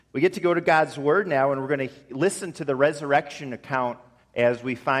We get to go to God's Word now, and we're going to listen to the resurrection account as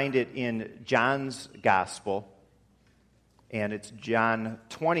we find it in John's Gospel. And it's John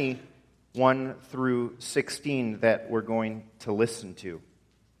 20:1 through 16 that we're going to listen to.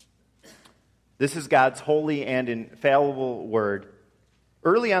 This is God's holy and infallible Word.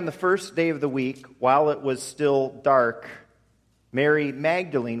 Early on the first day of the week, while it was still dark, Mary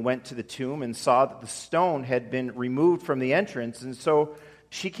Magdalene went to the tomb and saw that the stone had been removed from the entrance, and so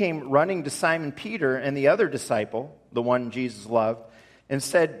she came running to Simon Peter and the other disciple, the one Jesus loved, and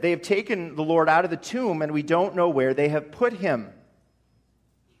said, "They have taken the Lord out of the tomb, and we don't know where they have put him."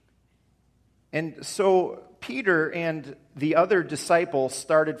 And so Peter and the other disciple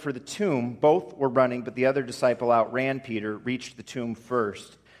started for the tomb. Both were running, but the other disciple outran Peter, reached the tomb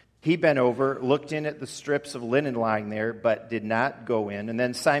first. He bent over, looked in at the strips of linen lying there, but did not go in. And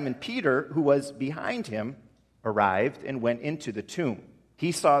then Simon Peter, who was behind him, arrived and went into the tomb.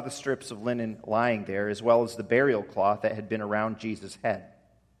 He saw the strips of linen lying there, as well as the burial cloth that had been around Jesus' head.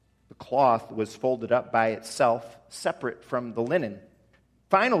 The cloth was folded up by itself, separate from the linen.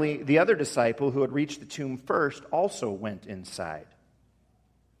 Finally, the other disciple who had reached the tomb first also went inside.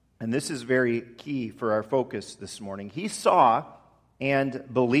 And this is very key for our focus this morning. He saw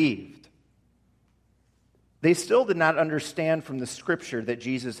and believed. They still did not understand from the Scripture that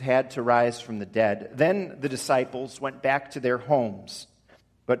Jesus had to rise from the dead. Then the disciples went back to their homes.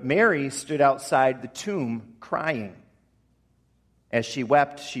 But Mary stood outside the tomb crying. As she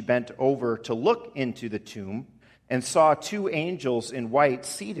wept, she bent over to look into the tomb and saw two angels in white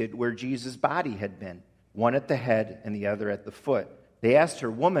seated where Jesus' body had been, one at the head and the other at the foot. They asked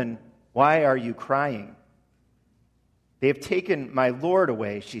her, "Woman, why are you crying?" "They have taken my Lord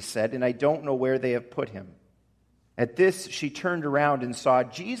away," she said, "and I don't know where they have put him." At this, she turned around and saw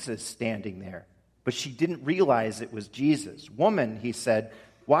Jesus standing there, but she didn't realize it was Jesus. "Woman," he said,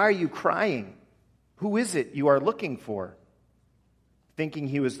 "why are you crying? Who is it you are looking for?" Thinking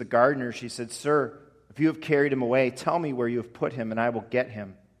he was the gardener, she said, "Sir, if you have carried him away, tell me where you have put him, and I will get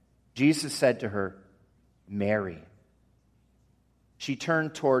him." Jesus said to her, "Mary." She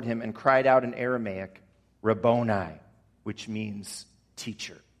turned toward him and cried out in Aramaic, "Rabboni," which means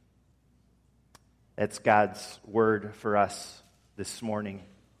teacher. That's God's word for us this morning.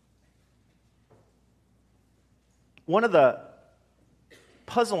 One of the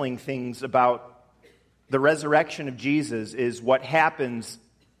puzzling things about the resurrection of Jesus is what happens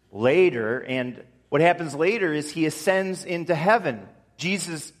later. And what happens later is he ascends into heaven.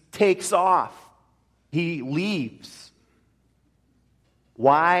 Jesus takes off. He leaves.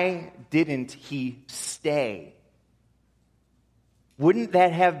 Why didn't he stay? Wouldn't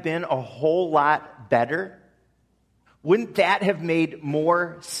that have been a whole lot better? Wouldn't that have made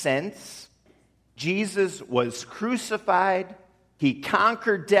more sense? Jesus was crucified. He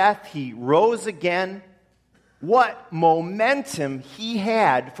conquered death. He rose again. What momentum he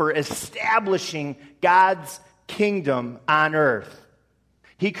had for establishing God's kingdom on earth.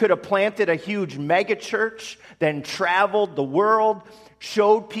 He could have planted a huge megachurch, then traveled the world,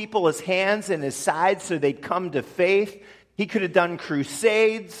 showed people his hands and his sides so they'd come to faith. He could have done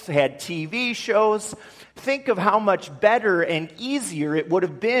crusades, had TV shows. Think of how much better and easier it would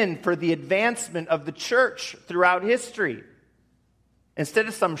have been for the advancement of the church throughout history. Instead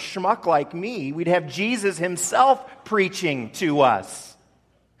of some schmuck like me, we'd have Jesus himself preaching to us.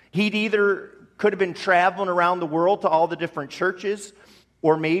 He'd either could have been traveling around the world to all the different churches,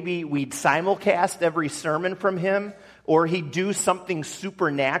 or maybe we'd simulcast every sermon from him, or he'd do something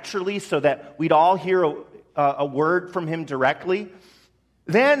supernaturally so that we'd all hear a word from him directly.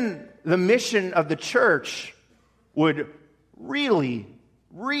 Then the mission of the church would really,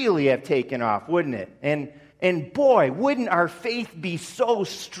 really have taken off, wouldn't it? And boy, wouldn't our faith be so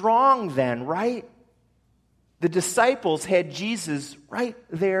strong then, right? The disciples had Jesus right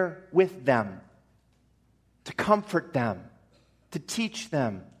there with them to comfort them, to teach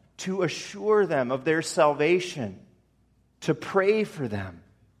them, to assure them of their salvation, to pray for them.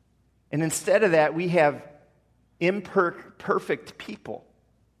 And instead of that, we have imperfect people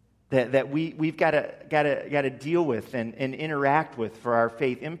that we've got to deal with and interact with for our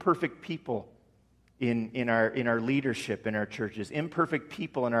faith. Imperfect people in our leadership in our churches, imperfect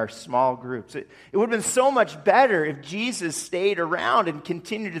people in our small groups. It would have been so much better if Jesus stayed around and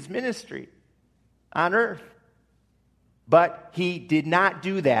continued his ministry on earth. But he did not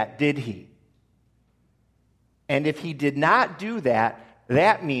do that, did he? And if he did not do that,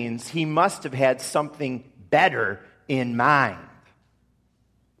 that means he must have had something better in mind.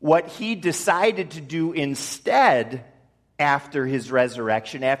 What he decided to do instead after his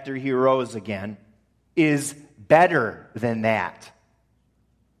resurrection, after he rose again, is better than that.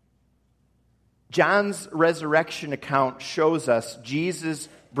 John's resurrection account shows us Jesus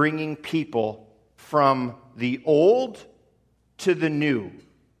bringing people from the old to the new.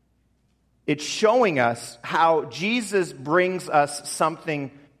 It's showing us how Jesus brings us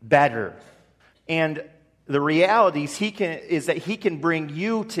something better. And the reality is that he can bring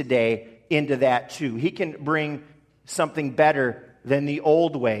you today into that too. He can bring something better than the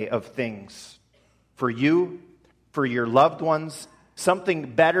old way of things for you, for your loved ones,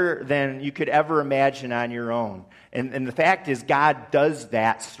 something better than you could ever imagine on your own. And the fact is, God does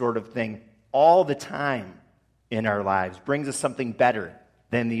that sort of thing all the time in our lives, brings us something better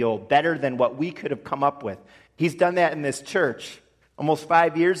than the old, better than what we could have come up with. He's done that in this church. Almost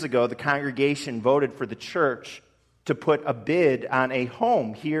 5 years ago, the congregation voted for the church to put a bid on a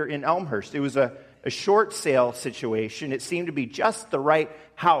home here in Elmhurst. It was a short sale situation. It seemed to be just the right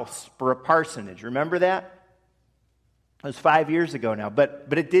house for a parsonage. Remember that? It was 5 years ago now, but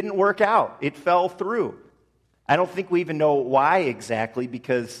it didn't work out. It fell through. I don't think we even know why exactly,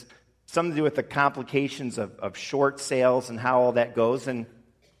 because something to do with the complications of short sales and how all that goes, and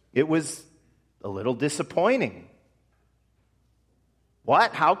it was a little disappointing.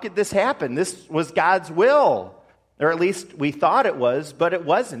 What? How could this happen? This was God's will. Or at least we thought it was, but it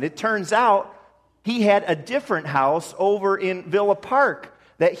wasn't. It turns out he had a different house over in Villa Park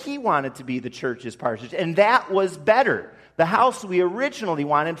that he wanted to be the church's parsonage, and that was better. The house we originally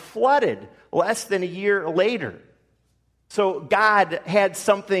wanted flooded less than a year later. So God had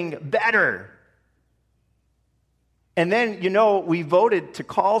something better. And then, we voted to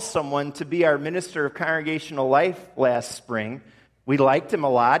call someone to be our minister of congregational life last spring. We liked him a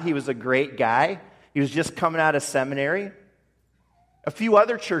lot. He was a great guy. He was just coming out of seminary. A few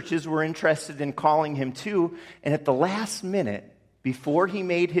other churches were interested in calling him too. And at the last minute, before he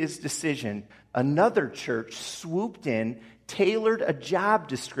made his decision, another church swooped in, tailored a job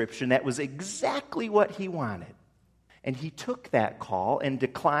description that was exactly what he wanted. And he took that call and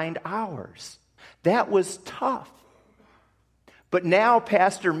declined ours. That was tough. But now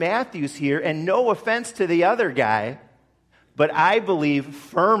Pastor Matthew's here, and no offense to the other guy, but I believe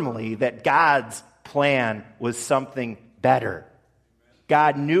firmly that God's plan was something better.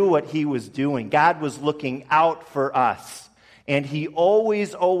 God knew what he was doing. God was looking out for us. And he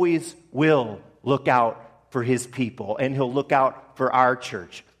always, always will look out for his people. And he'll look out for our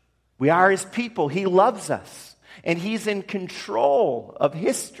church. We are his people. He loves us. And he's in control of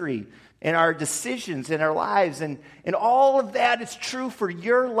history and our decisions in our lives. And all of that is true for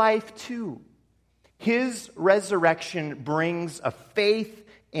your life too. His resurrection brings a faith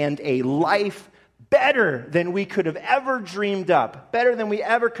and a life better than we could have ever dreamed up, better than we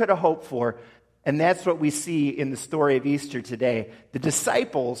ever could have hoped for. And that's what we see in the story of Easter today. The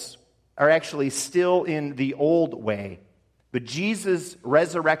disciples are actually still in the old way, but Jesus'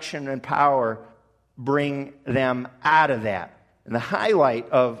 resurrection and power bring them out of that. And the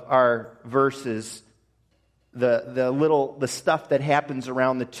highlight of our verses, the stuff that happens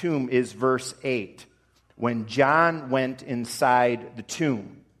around the tomb, is verse 8. When John went inside the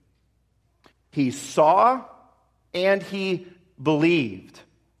tomb, he saw and he believed.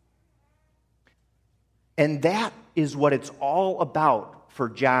 And that is what it's all about for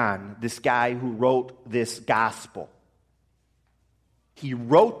John, this guy who wrote this gospel. He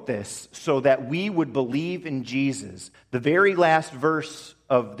wrote this so that we would believe in Jesus. The very last verse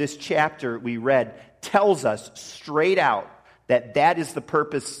of this chapter we read tells us straight out that that is the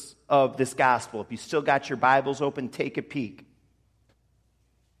purpose of this gospel. If you still got your Bibles open, take a peek.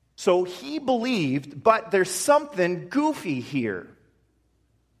 So he believed, but there's something goofy here.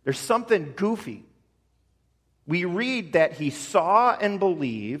 There's something goofy. We read that he saw and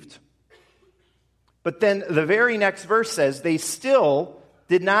believed, but then the very next verse says they still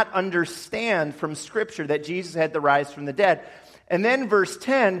did not understand from Scripture that Jesus had to rise from the dead. And then verse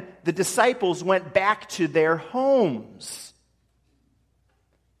 10, the disciples went back to their homes.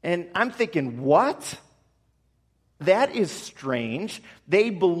 And I'm thinking, what? That is strange.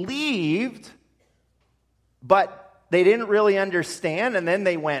 They believed, but they didn't really understand, and then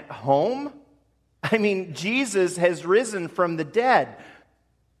they went home? I mean, Jesus has risen from the dead.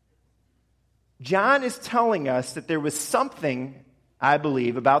 John is telling us that there was something, I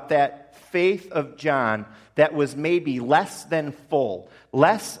believe, about that faith of John that was maybe less than full,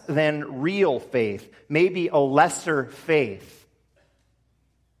 less than real faith, maybe a lesser faith.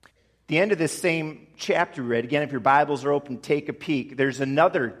 The end of this same chapter we read, again, if your Bibles are open, take a peek. There's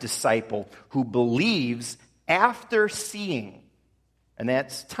another disciple who believes after seeing, and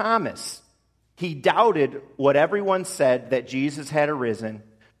that's Thomas. He doubted what everyone said, that Jesus had arisen,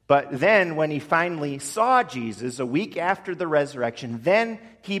 But then when he finally saw Jesus, a week after the resurrection, then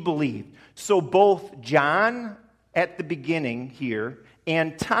he believed. So both John at the beginning here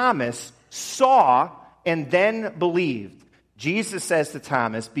and Thomas saw and then believed. Jesus says to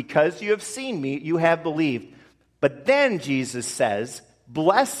Thomas, because you have seen me, you have believed. But then Jesus says,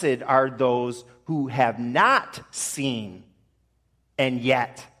 blessed are those who have not seen and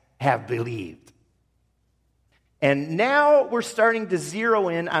yet have believed. And now we're starting to zero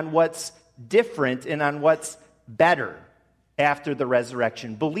in on what's different and on what's better after the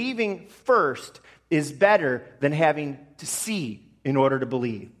resurrection. Believing first is better than having to see in order to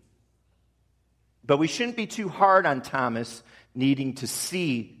believe. But we shouldn't be too hard on Thomas needing to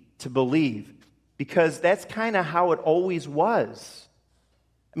see to believe, because that's kind of how it always was.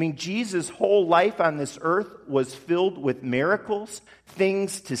 I mean, Jesus' whole life on this earth was filled with miracles,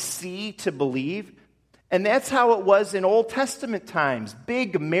 things to see to believe. And that's how it was in Old Testament times.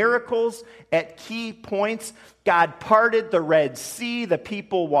 Big miracles at key points. God parted the Red Sea, the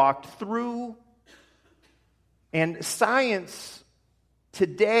people walked through. And science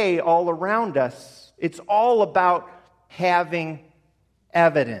today all around us, it's all about having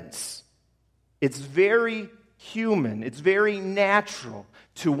evidence. It's very human, it's very natural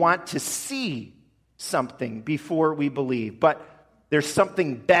to want to see something before we believe. But there's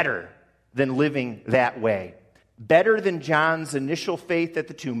something better than living that way. Better than John's initial faith at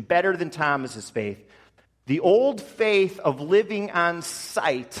the tomb, better than Thomas's faith. The old faith of living on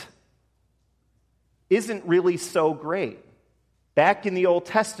sight isn't really so great. Back in the Old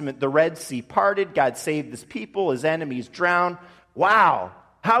Testament, the Red Sea parted, God saved his people, his enemies drowned. Wow,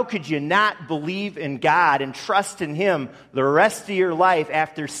 how could you not believe in God and trust in him the rest of your life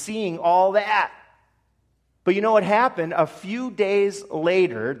after seeing all that? But you know what happened? A few days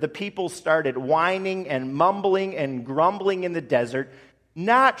later, the people started whining and mumbling and grumbling in the desert,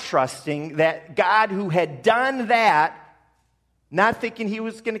 not trusting that God who had done that, not thinking he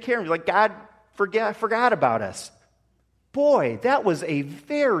was going to care. Like, God forgot about us. Boy, that was a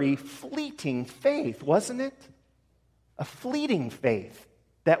very fleeting faith, wasn't it? A fleeting faith,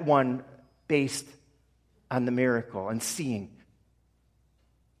 that one based on the miracle and seeing.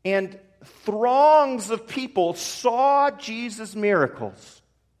 And throngs of people saw Jesus' miracles,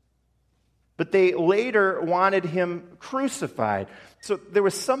 but they later wanted him crucified. So there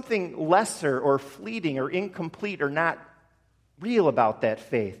was something lesser or fleeting or incomplete or not real about that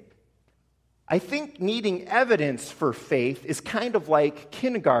faith. I think needing evidence for faith is kind of like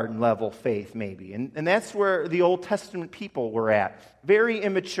kindergarten level faith, maybe. And that's where the Old Testament people were at. Very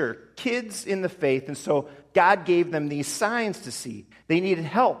immature, kids in the faith. And so God gave them these signs to see. They needed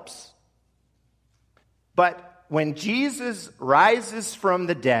helps. But when Jesus rises from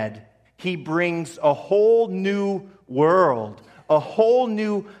the dead, he brings a whole new world, a whole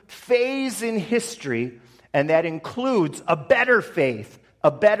new phase in history, and that includes a better faith,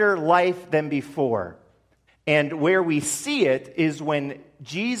 a better life than before. And where we see it is when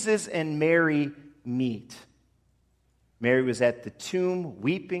Jesus and Mary meet. Mary was at the tomb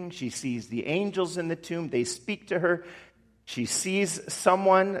weeping. She sees the angels in the tomb. They speak to her. She sees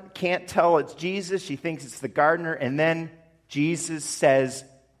someone, can't tell it's Jesus. She thinks it's the gardener. And then Jesus says,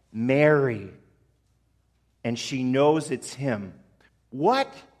 Mary. And she knows it's him.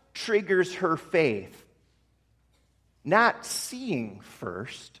 What triggers her faith? Not seeing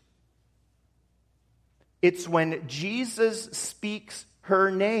first. It's when Jesus speaks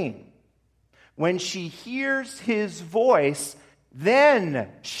her name. When she hears his voice, then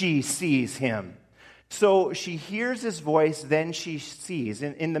she sees him. So she hears his voice, then she sees.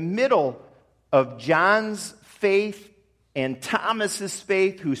 In the middle of John's faith and Thomas's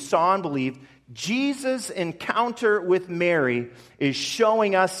faith, who saw and believed, Jesus' encounter with Mary is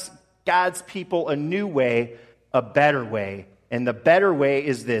showing us, God's people, a new way, a better way. And the better way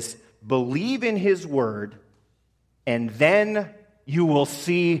is this: believe in his word, and then you will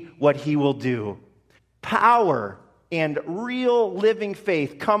see what he will do. Power and real living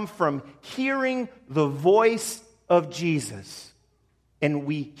faith come from hearing the voice of Jesus. And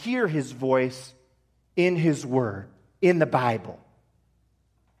we hear his voice in his word, in the Bible.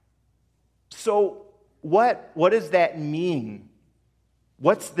 So what does that mean?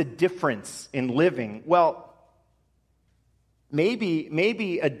 What's the difference in living? Well,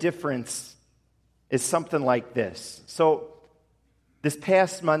 maybe a difference is something like this. So this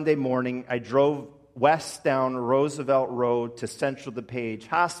past Monday morning, I drove west down Roosevelt Road to Central DePage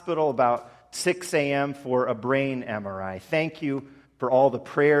Hospital about 6 a.m. for a brain MRI. Thank you for all the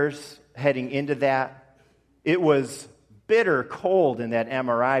prayers heading into that. It was bitter cold in that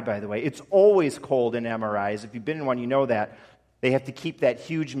MRI, by the way. It's always cold in MRIs. If you've been in one, you know that. They have to keep that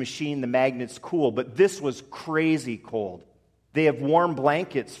huge machine, the magnets, cool. But this was crazy cold. They have warm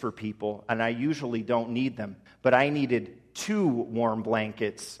blankets for people, and I usually don't need them. But I needed 2 warm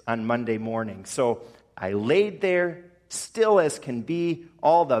blankets on Monday morning. So I laid there, still as can be,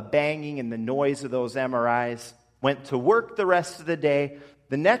 all the banging and the noise of those MRIs. Went to work the rest of the day.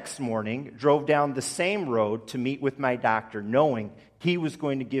 The next morning, drove down the same road to meet with my doctor, knowing he was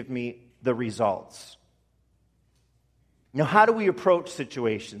going to give me the results. Now, how do we approach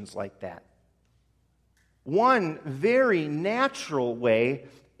situations like that? One very natural way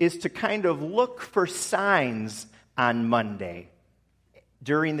is to kind of look for signs on Monday,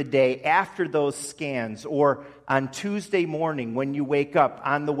 during the day, after those scans, or on Tuesday morning when you wake up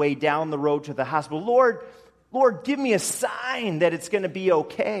on the way down the road to the hospital. Lord, give me a sign that it's going to be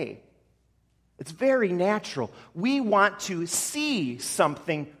okay. It's very natural. We want to see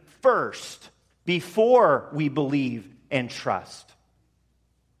something first before we believe and trust.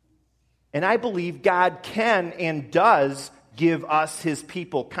 And I believe God can and does give us, his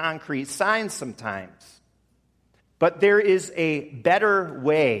people, concrete signs sometimes. But there is a better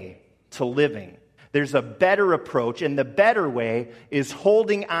way to living. There's a better approach, and the better way is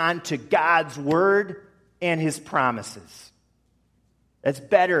holding on to God's word and his promises. That's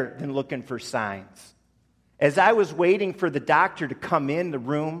better than looking for signs. As I was waiting for the doctor to come in the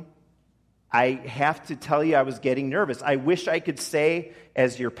room, I have to tell you I was getting nervous. I wish I could say,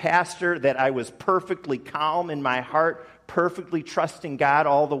 as your pastor, that I was perfectly calm in my heart, perfectly trusting God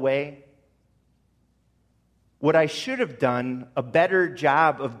all the way. What I should have done a better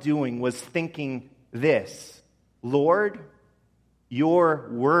job of doing was thinking this: Lord, your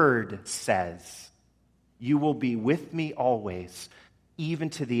word says you will be with me always,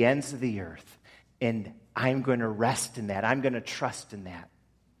 even to the ends of the earth. And I'm going to rest in that. I'm going to trust in that.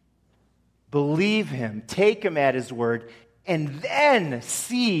 Believe him, take him at his word, and then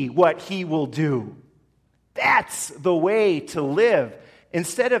see what he will do. That's the way to live.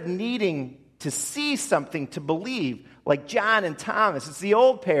 Instead of needing to see something to believe, like John and Thomas, it's the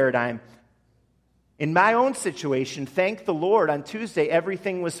old paradigm. In my own situation, thank the Lord, on Tuesday,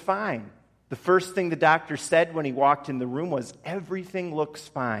 everything was fine. The first thing the doctor said when he walked in the room was, everything looks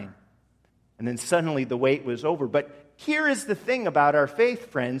fine. And then suddenly the wait was over. But here is the thing about our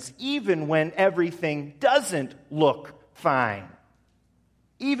faith, friends. Even when everything doesn't look fine,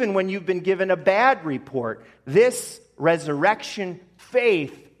 even when you've been given a bad report, this resurrection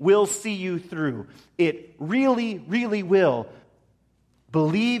faith will see you through. It really, really will.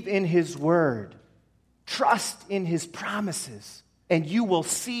 Believe in his word. Trust in his promises, and you will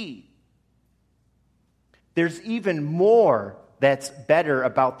see. There's even more that's better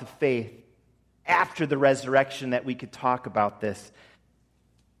about the faith after the resurrection that we could talk about this.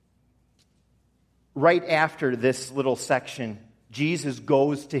 Right after this little section, Jesus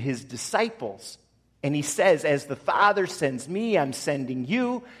goes to his disciples, and he says, as the Father sends me, I'm sending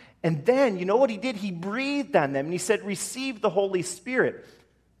you. And then, you know what he did? He breathed on them, and he said, receive the Holy Spirit.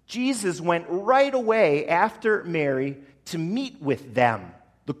 Jesus went right away after Mary to meet with them,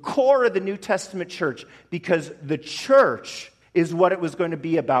 the core of the New Testament church, because the church is what it was going to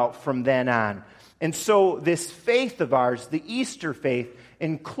be about from then on. And so this faith of ours, the Easter faith,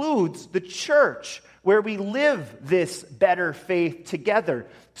 includes the church, where we live this better faith together,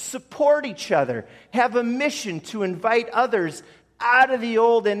 support each other, have a mission to invite others out of the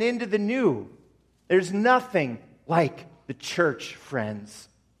old and into the new. There's nothing like the church, friends.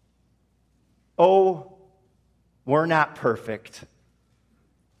 Oh, we're not perfect,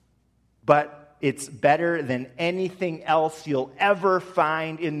 but it's better than anything else you'll ever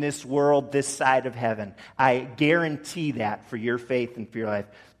find in this world this side of heaven. I guarantee that for your faith and for your life.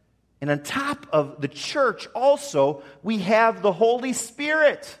 And on top of the church also, we have the Holy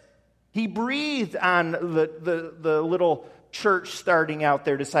Spirit. He breathed on the little church starting out,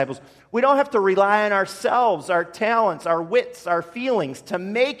 their disciples. We don't have to rely on ourselves, our talents, our wits, our feelings to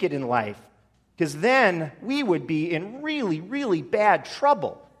make it in life, because then we would be in really, really bad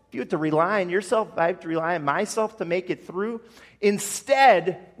trouble. If you have to rely on yourself, I have to rely on myself to make it through.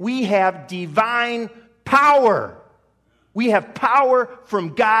 Instead, we have divine power. We have power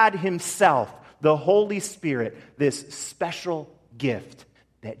from God himself, the Holy Spirit, this special gift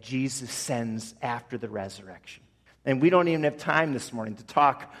that Jesus sends after the resurrection. And we don't even have time this morning to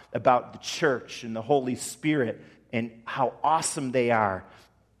talk about the church and the Holy Spirit and how awesome they are.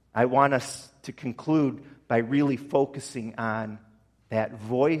 I want us to conclude by really focusing on that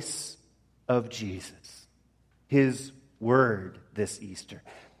voice of Jesus, his word this Easter.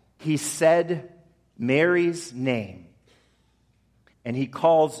 He said Mary's name, and he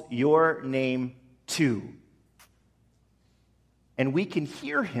calls your name too. And we can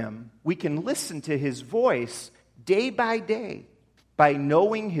hear him, we can listen to his voice day by day by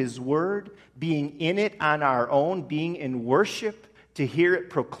knowing his word, being in it on our own, being in worship to hear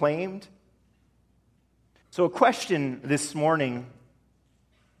it proclaimed. So a question this morning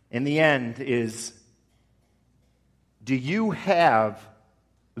in the end is, do you have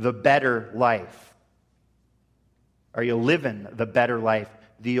the better life? Are you living the better life?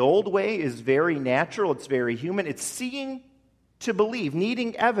 The old way is very natural, it's very human, it's seeing to believe,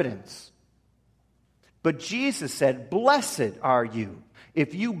 needing evidence. But Jesus said, blessed are you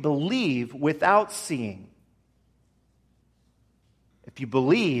if you believe without seeing. If you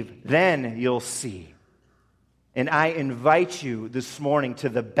believe, then you'll see. And I invite you this morning to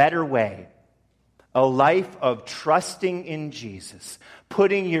the better way, a life of trusting in Jesus,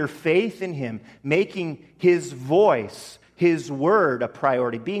 putting your faith in him, making his voice, his word a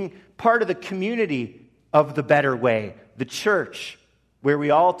priority, being part of the community of the better way, the church, where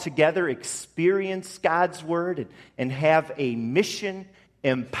we all together experience God's word and have a mission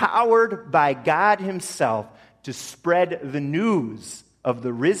empowered by God himself to spread the news of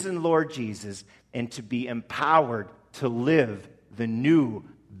the risen Lord Jesus and to be empowered to live the new,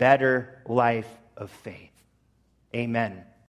 better life of faith. Amen.